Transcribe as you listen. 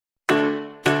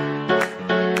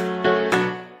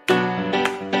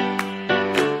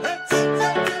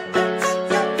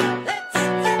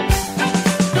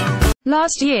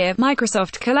Last year,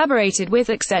 Microsoft collaborated with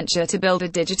Accenture to build a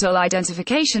digital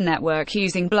identification network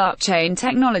using blockchain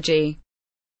technology.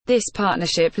 This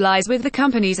partnership lies with the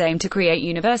company's aim to create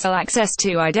universal access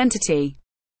to identity.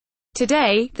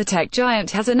 Today, the tech giant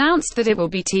has announced that it will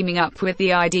be teaming up with the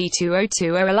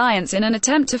ID2020 Alliance in an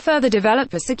attempt to further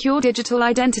develop a secure digital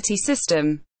identity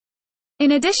system.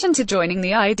 In addition to joining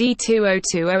the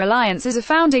ID2020 Alliance as a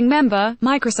founding member,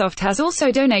 Microsoft has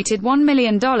also donated $1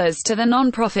 million to the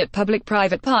non-profit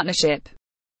public-private partnership.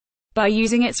 By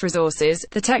using its resources,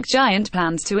 the tech giant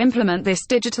plans to implement this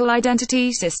digital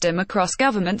identity system across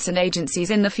governments and agencies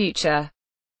in the future.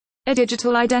 A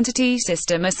digital identity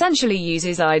system essentially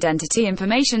uses identity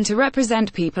information to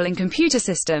represent people in computer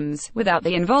systems, without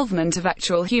the involvement of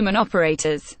actual human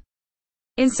operators.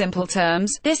 In simple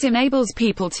terms, this enables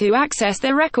people to access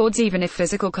their records even if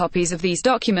physical copies of these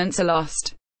documents are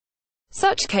lost.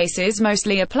 Such cases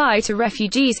mostly apply to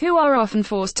refugees who are often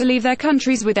forced to leave their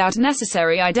countries without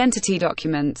necessary identity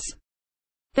documents.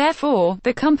 Therefore,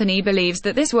 the company believes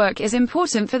that this work is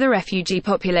important for the refugee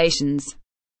populations.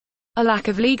 A lack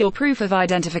of legal proof of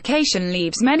identification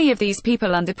leaves many of these people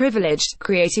underprivileged,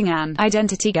 creating an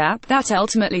identity gap that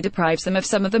ultimately deprives them of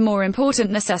some of the more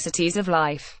important necessities of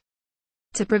life.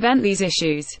 To prevent these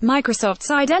issues,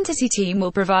 Microsoft's identity team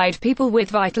will provide people with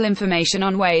vital information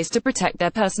on ways to protect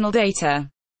their personal data.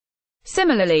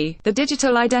 Similarly, the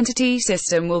digital identity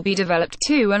system will be developed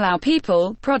to allow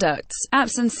people, products,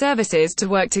 apps and services to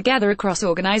work together across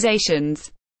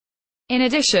organizations. In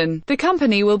addition, the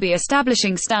company will be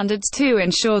establishing standards to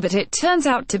ensure that it turns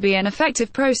out to be an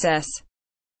effective process.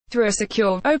 Through a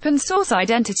secure, open-source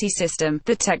identity system,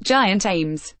 the tech giant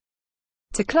aims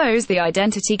to close the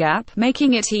identity gap,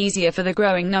 making it easier for the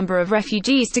growing number of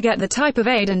refugees to get the type of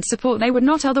aid and support they would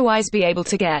not otherwise be able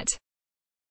to get.